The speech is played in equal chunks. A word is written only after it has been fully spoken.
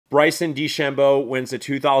Bryson DeChambeau wins the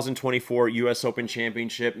 2024 U.S. Open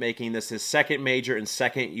Championship, making this his second major and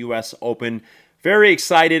second U.S. Open. Very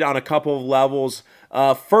excited on a couple of levels.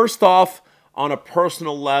 First off, on a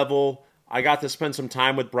personal level, I got to spend some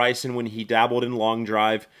time with Bryson when he dabbled in long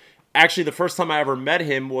drive. Actually, the first time I ever met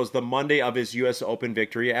him was the Monday of his U.S. Open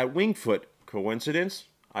victory at Winged Foot. Coincidence?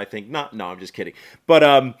 I think not. No, I'm just kidding.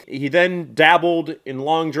 But he then dabbled in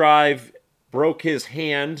long drive, broke his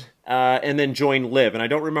hand, and then joined Live. And I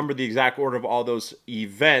don't remember the exact order of all those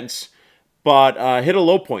events, but hit a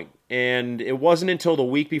low point. And it wasn't until the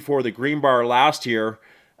week before the Green Bar last year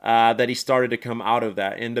that he started to come out of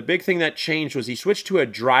that. And the big thing that changed was he switched to a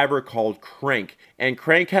driver called Crank. And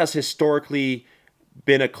Crank has historically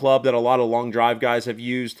been a club that a lot of long drive guys have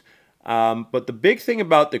used. But the big thing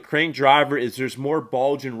about the Crank driver is there's more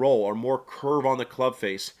bulge and roll, or more curve on the club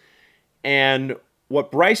face. And what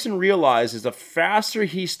Bryson realized is the faster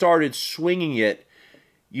he started swinging it,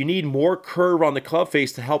 you need more curve on the club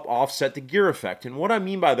face to help offset the gear effect. And what I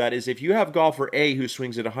mean by that is if you have golfer A who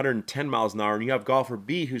swings at 110 miles an hour and you have golfer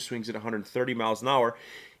B who swings at 130 miles an hour,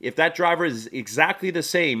 if that driver is exactly the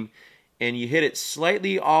same and you hit it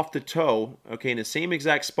slightly off the toe, okay, in the same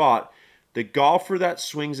exact spot, the golfer that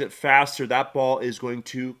swings it faster, that ball is going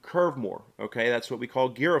to curve more, okay? That's what we call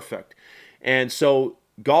gear effect. And so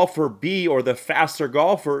golfer B, or the faster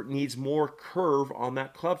golfer, needs more curve on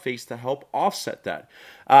that club face to help offset that.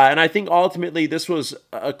 And I think ultimately this was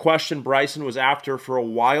a question Bryson was after for a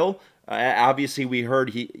while. Obviously, we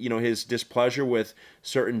heard his displeasure with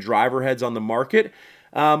certain driver heads on the market.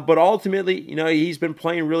 But ultimately, he's been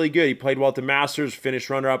playing really good. He played well at the Masters, finished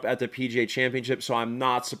runner-up at the PGA Championship, so I'm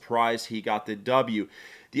not surprised he got the W.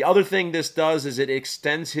 The other thing this does is it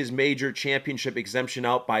extends his major championship exemption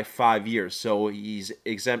out by 5 years. So he's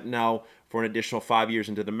exempt now for an additional 5 years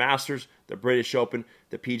into the Masters, the British Open,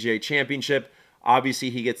 the PGA Championship.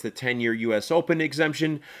 Obviously, he gets the 10-year U.S. Open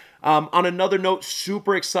exemption. On another note,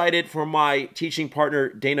 super excited for my teaching partner,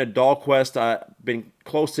 Dana Dahlquist. I've been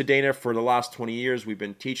close to Dana for the last 20 years. We've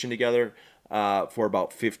been teaching together for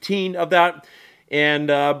about 15 of that. And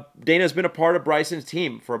Dana's been a part of Bryson's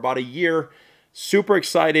team for about a year. Super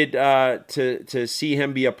excited to see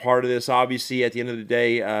him be a part of this. Obviously, at the end of the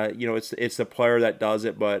day, it's the player that does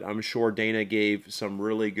it, but I'm sure Dana gave some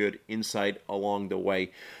really good insight along the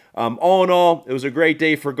way. All in all, it was a great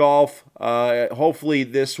day for golf. Hopefully,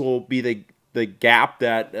 this will be the gap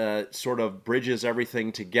that sort of bridges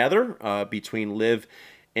everything together between Live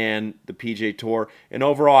and the PGA Tour. And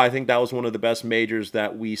overall, I think that was one of the best majors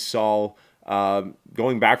that we saw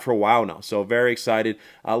going back for a while now. So very excited.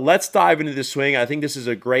 Let's dive into the swing. I think this is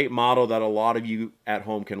a great model that a lot of you at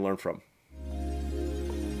home can learn from.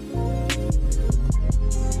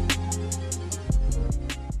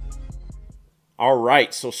 All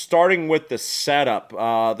right, so starting with the setup,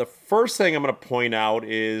 the first thing I'm going to point out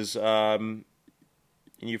is, and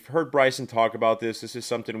you've heard Bryson talk about this, this is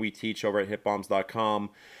something we teach over at hitbombs.com.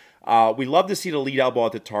 We love to see the lead elbow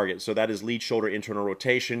at the target. So that is lead shoulder internal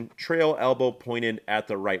rotation, trail elbow pointed at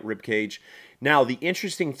the right rib cage. Now, the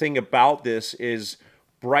interesting thing about this is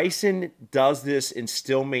Bryson does this and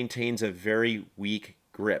still maintains a very weak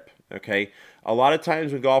grip, okay? A lot of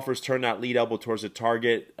times when golfers turn that lead elbow towards the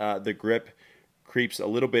target, the grip creeps a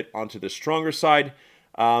little bit onto the stronger side.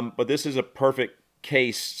 But this is a perfect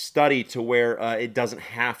case study to where it doesn't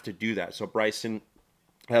have to do that. So Bryson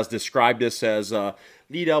has described this as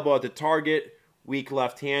lead elbow at the target, weak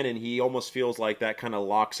left hand, and he almost feels like that kind of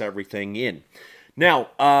locks everything in. Now,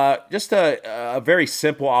 just a very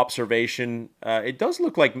simple observation. It does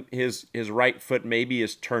look like his right foot maybe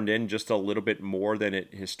is turned in just a little bit more than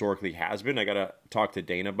it historically has been. I got to talk to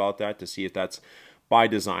Dana about that to see if that's by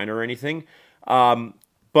design or anything.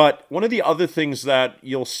 But one of the other things that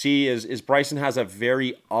you'll see is Bryson has a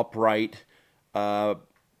very upright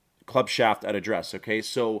club shaft at address, okay?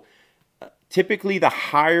 So typically the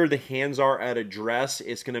higher the hands are at address,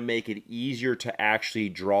 it's going to make it easier to actually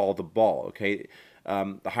draw the ball, okay?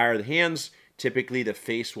 The higher the hands, typically the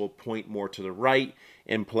face will point more to the right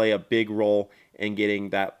and play a big role in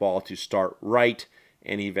getting that ball to start right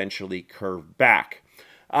and eventually curve back.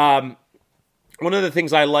 One of the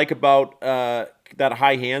things I like about that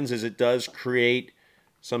high hands is it does create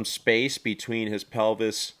some space between his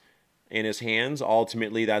pelvis and his hands.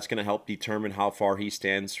 Ultimately, that's going to help determine how far he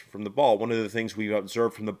stands from the ball. One of the things we've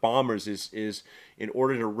observed from the bombers is in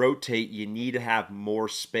order to rotate, you need to have more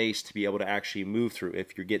space to be able to actually move through.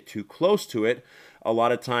 If you get too close to it, a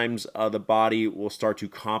lot of times the body will start to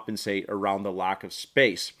compensate around the lack of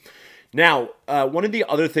space. Now, one of the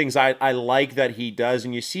other things I like that he does,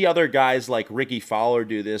 and you see other guys like Ricky Fowler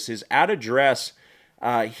do this, is at address,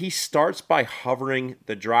 he starts by hovering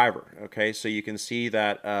the driver. Okay, so you can see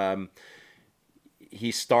that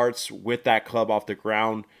he starts with that club off the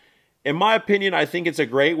ground. In my opinion, I think it's a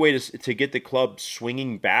great way to get the club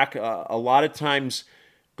swinging back. A lot of times,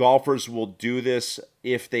 golfers will do this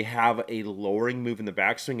if they have a lowering move in the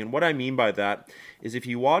backswing. And what I mean by that is if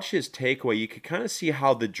you watch his takeaway, you can kind of see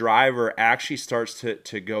how the driver actually starts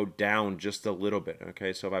to go down just a little bit.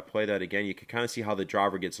 Okay, so if I play that again, you can kind of see how the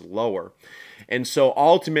driver gets lower. And so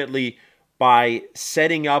ultimately, by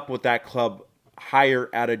setting up with that club higher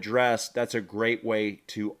at address, that's a great way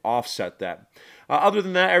to offset that. Other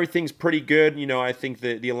than that, everything's pretty good. You know, I think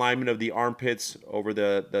the alignment of the armpits over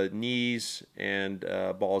the knees and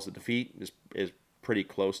balls at the feet is pretty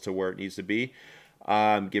close to where it needs to be,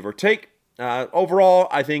 give or take. Overall,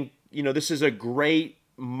 I think, you know, this is a great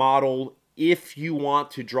model if you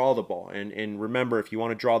want to draw the ball. And remember, if you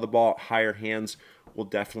want to draw the ball, higher hands will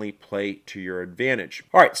definitely play to your advantage.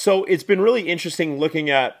 All right, so it's been really interesting looking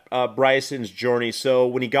at Bryson's journey. So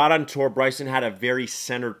when he got on tour, Bryson had a very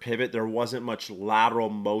centered pivot. There wasn't much lateral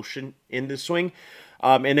motion in the swing.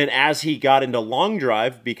 And then as he got into long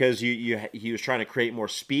drive, because he was trying to create more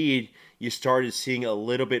speed, you started seeing a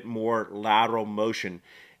little bit more lateral motion.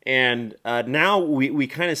 And now we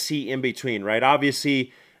kind of see in between, right?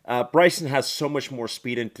 Obviously, Bryson has so much more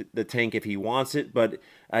speed in the tank if he wants it, but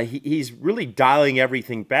he's really dialing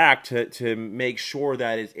everything back to make sure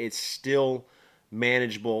that it's still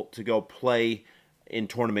manageable to go play in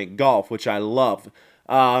tournament golf, which I love.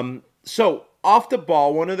 So off the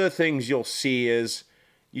ball, one of the things you'll see is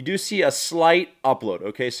you do see a slight upload.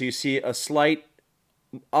 Okay, so you see a slight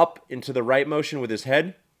up into the right motion with his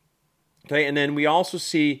head. Okay, and then we also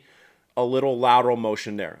see a little lateral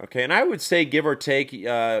motion there. Okay, and I would say, give or take,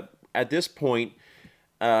 at this point,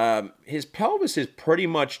 his pelvis is pretty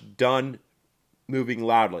much done moving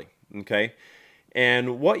laterally. Okay,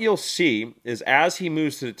 and what you'll see is as he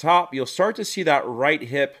moves to the top, you'll start to see that right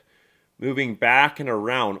hip moving back and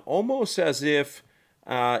around, almost as if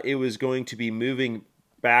it was going to be moving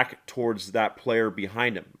back towards that player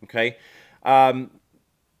behind him. Okay.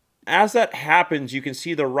 As that happens, you can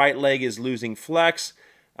see the right leg is losing flex.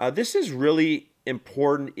 This is really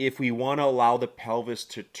important if we want to allow the pelvis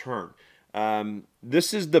to turn.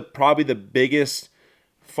 This is probably the biggest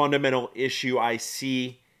fundamental issue I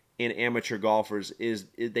see in amateur golfers is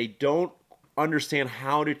they don't understand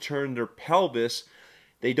how to turn their pelvis.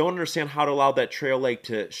 They don't understand how to allow that trail leg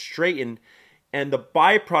to straighten. And the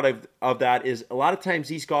byproduct of that is a lot of times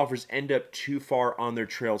these golfers end up too far on their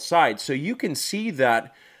trail side. So you can see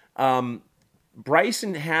that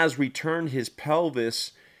Bryson has returned his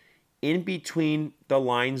pelvis in between the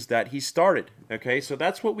lines that he started. Okay, so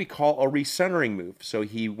that's what we call a recentering move. So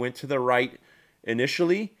he went to the right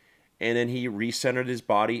initially, and then he recentered his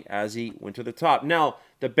body as he went to the top. Now,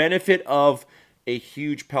 the benefit of a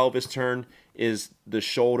huge pelvis turn is the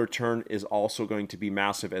shoulder turn is also going to be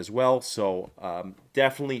massive as well. So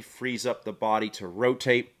definitely frees up the body to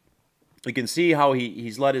rotate. You can see how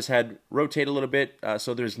he's let his head rotate a little bit.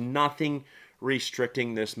 So there's nothing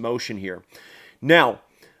restricting this motion here. Now,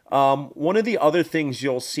 one of the other things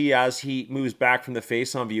you'll see as he moves back from the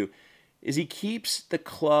face-on view is he keeps the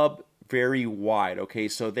club very wide. Okay,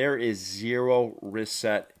 so there is zero wrist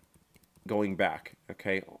set going back.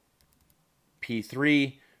 Okay,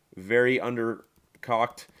 P3, very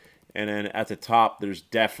undercocked. And then at the top, there's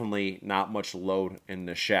definitely not much load in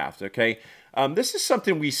the shaft, okay? This is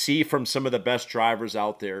something we see from some of the best drivers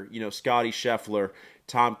out there. You know, Scotty Scheffler,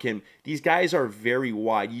 Tom Kim. These guys are very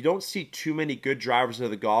wide. You don't see too many good drivers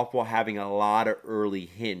of the golf ball having a lot of early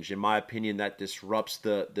hinge. In my opinion, that disrupts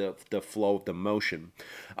the flow of the motion.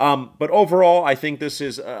 But overall, I think this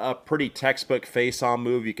is a pretty textbook face-on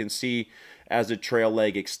move. You can see as the trail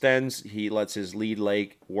leg extends, he lets his lead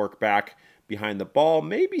leg work back behind the ball,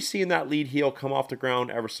 maybe seeing that lead heel come off the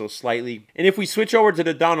ground ever so slightly. And if we switch over to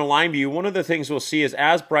the down the line view, one of the things we'll see is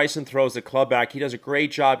as Bryson throws the club back, he does a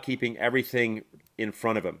great job keeping everything in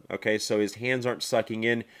front of him. Okay, so his hands aren't sucking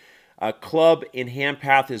in. Club in hand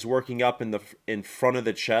path is working up in front of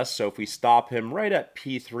the chest. So if we stop him right at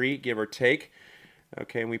P3, give or take,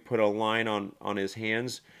 okay, and we put a line on his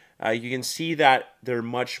hands, you can see that they're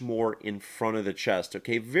much more in front of the chest.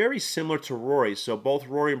 Okay, very similar to Rory. So both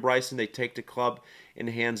Rory and Bryson, they take the club and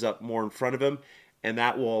hands up more in front of him, and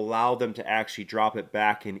that will allow them to actually drop it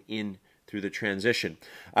back and in through the transition.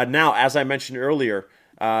 Now, as I mentioned earlier,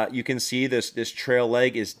 you can see this trail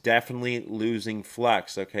leg is definitely losing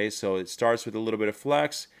flex. Okay, so it starts with a little bit of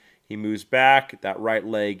flex. He moves back. That right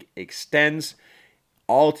leg extends.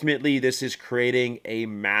 Ultimately, this is creating a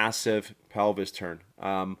massive pelvis turn.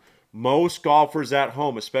 Most golfers at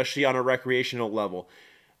home, especially on a recreational level,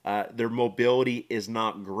 their mobility is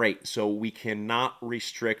not great. So we cannot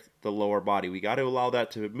restrict the lower body. We got to allow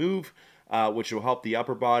that to move, which will help the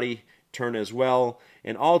upper body turn as well.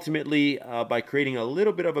 And ultimately, by creating a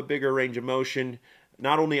little bit of a bigger range of motion,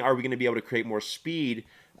 not only are we going to be able to create more speed,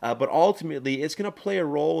 but ultimately, it's going to play a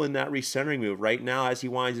role in that recentering move. Right now, as he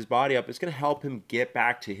winds his body up, it's going to help him get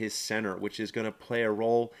back to his center, which is going to play a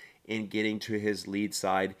role in getting to his lead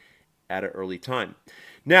side at an early time.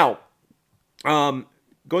 Now,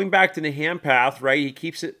 going back to the hand path, right, he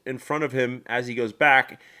keeps it in front of him as he goes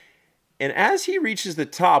back. And as he reaches the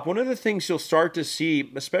top, one of the things you'll start to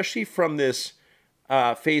see, especially from this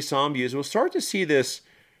face-on view, is we'll start to see this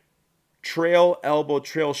trail elbow,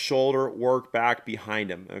 trail shoulder work back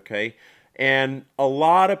behind him, okay? And a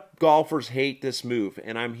lot of golfers hate this move,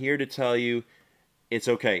 and I'm here to tell you it's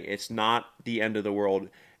okay. It's not the end of the world.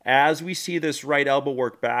 As we see this right elbow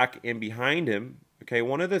work back and behind him, okay,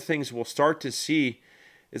 one of the things we'll start to see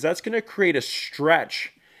is that's going to create a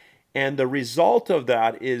stretch, and the result of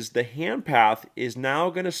that is the hand path is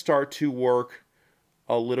now going to start to work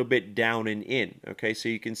a little bit down and in, okay? So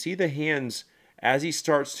you can see the hands as he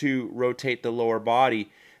starts to rotate the lower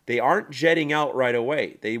body, they aren't jetting out right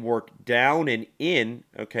away. They work down and in,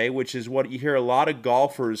 okay, which is what you hear a lot of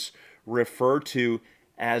golfers refer to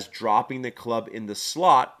as dropping the club in the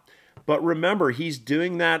slot. But remember, he's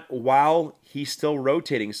doing that while he's still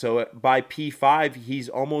rotating. So by P5, he's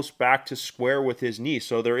almost back to square with his knee.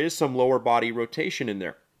 So there is some lower body rotation in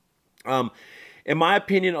there. In my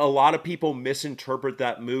opinion, a lot of people misinterpret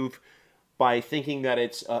that move by thinking that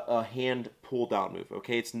it's a hand pull-down move,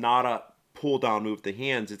 okay? It's not a pull-down move with the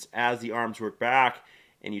hands. It's as the arms work back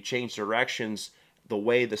and you change directions, the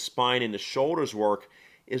way the spine and the shoulders work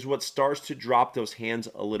is what starts to drop those hands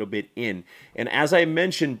a little bit in. And as I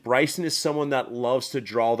mentioned, Bryson is someone that loves to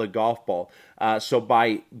draw the golf ball. So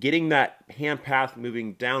by getting that hand path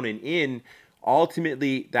moving down and in,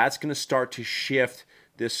 ultimately that's going to start to shift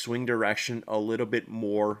this swing direction a little bit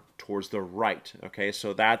more towards the right, okay?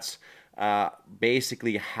 So that's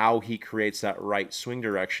basically how he creates that right swing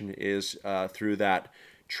direction is through that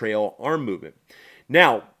trail arm movement.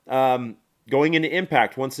 Now, going into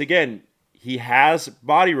impact, once again, he has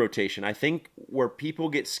body rotation. I think where people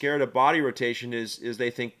get scared of body rotation is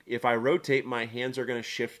they think if I rotate, my hands are going to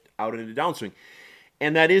shift out into downswing.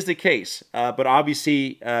 And that is the case. But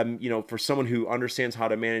obviously, you know, for someone who understands how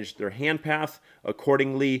to manage their hand path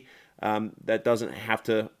accordingly, that doesn't have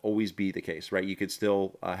to always be the case, right? You could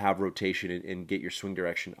still have rotation and get your swing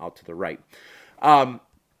direction out to the right.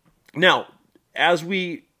 Now, as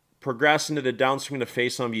we progress into the downswing to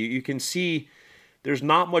face-on view, you can see there's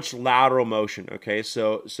not much lateral motion, okay?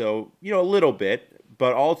 So you know, a little bit,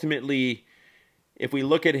 but ultimately, if we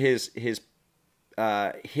look at his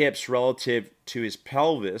hips relative to his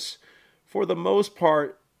pelvis, for the most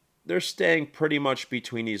part, they're staying pretty much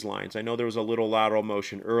between these lines. I know there was a little lateral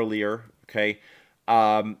motion earlier, okay?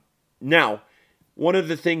 Now, one of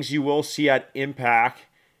the things you will see at impact,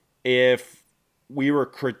 if we were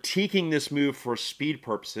critiquing this move for speed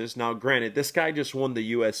purposes, now granted, this guy just won the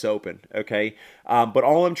US Open, okay? But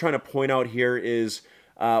all I'm trying to point out here is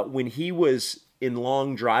when he was in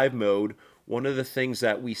long drive mode, one of the things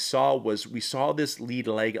that we saw was this lead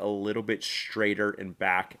leg a little bit straighter and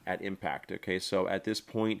back at impact, okay? So at this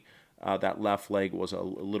point, that left leg was a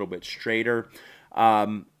little bit straighter.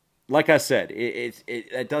 Like I said,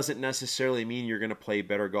 it doesn't necessarily mean you're going to play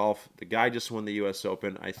better golf. The guy just won the US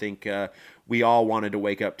Open. I think we all wanted to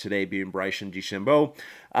wake up today being Bryson DeChambeau.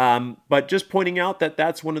 But just pointing out that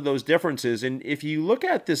that's one of those differences. And if you look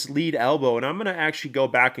at this lead elbow, and I'm going to actually go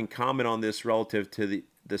back and comment on this relative to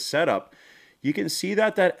the setup, you can see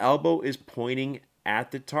that that elbow is pointing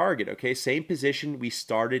at the target, okay? Same position we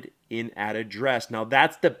started in at address. Now,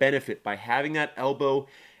 that's the benefit. By having that elbow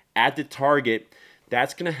at the target,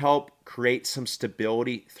 that's going to help create some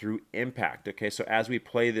stability through impact, okay? So as we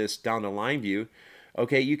play this down the line view,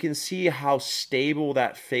 okay, you can see how stable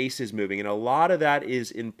that face is moving. And a lot of that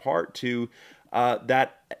is in part to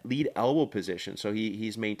that lead elbow position. So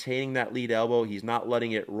he's maintaining that lead elbow. He's not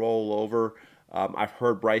letting it roll over. I've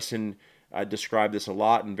heard Bryson describe this a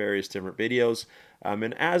lot in various different videos.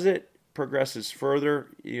 And as it progresses further,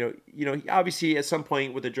 you know, obviously at some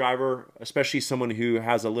point with a driver, especially someone who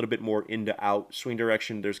has a little bit more in to out swing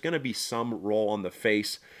direction, there's going to be some roll on the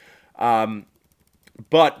face. But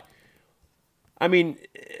I mean,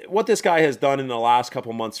 what this guy has done in the last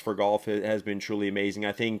couple months for golf has been truly amazing.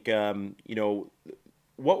 I think, you know,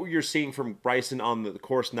 what you're seeing from Bryson on the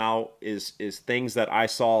course now is things that I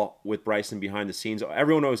saw with Bryson behind the scenes.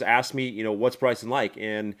 Everyone always asks me, you know, what's Bryson like?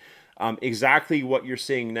 And Exactly what you're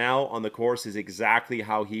seeing now on the course is exactly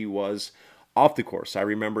how he was off the course. I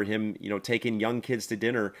remember him, taking young kids to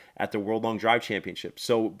dinner at the World Long Drive Championship.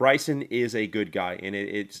 So Bryson is a good guy, and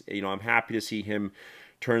it's I'm happy to see him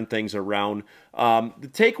turn things around. The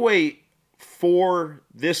takeaway for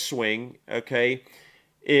this swing, okay,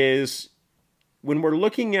 is when we're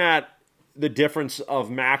looking at the difference of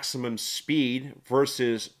maximum speed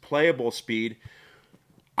versus playable speed,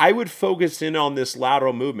 I would focus in on this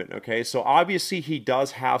lateral movement, okay? So obviously he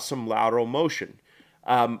does have some lateral motion,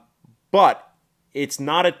 but it's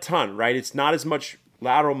not a ton, right? It's not as much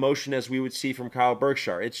lateral motion as we would see from Kyle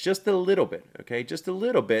Berkshire. It's just a little bit, okay? Just a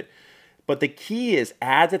little bit. But the key is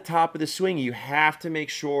at the top of the swing, you have to make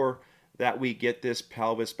sure that we get this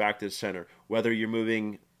pelvis back to the center. Whether you're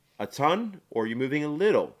moving a ton or you're moving a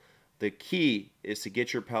little, the key is to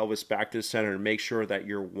get your pelvis back to the center and make sure that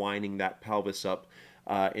you're winding that pelvis up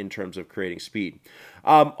in terms of creating speed.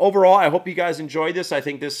 Overall, I hope you guys enjoyed this. I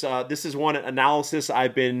think this is one analysis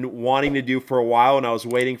I've been wanting to do for a while, and I was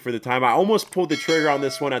waiting for the time. I almost pulled the trigger on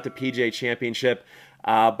this one at the PGA Championship,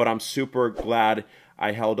 but I'm super glad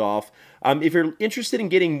I held off. If you're interested in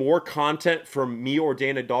getting more content from me or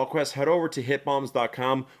Dana Dahlquist, head over to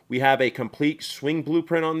hitbombs.com. We have a complete swing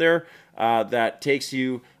blueprint on there that takes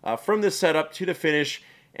you from the setup to the finish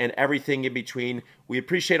and everything in between. We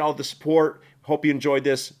appreciate all the support. Hope you enjoyed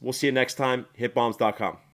this. We'll see you next time. Hitbombs.com.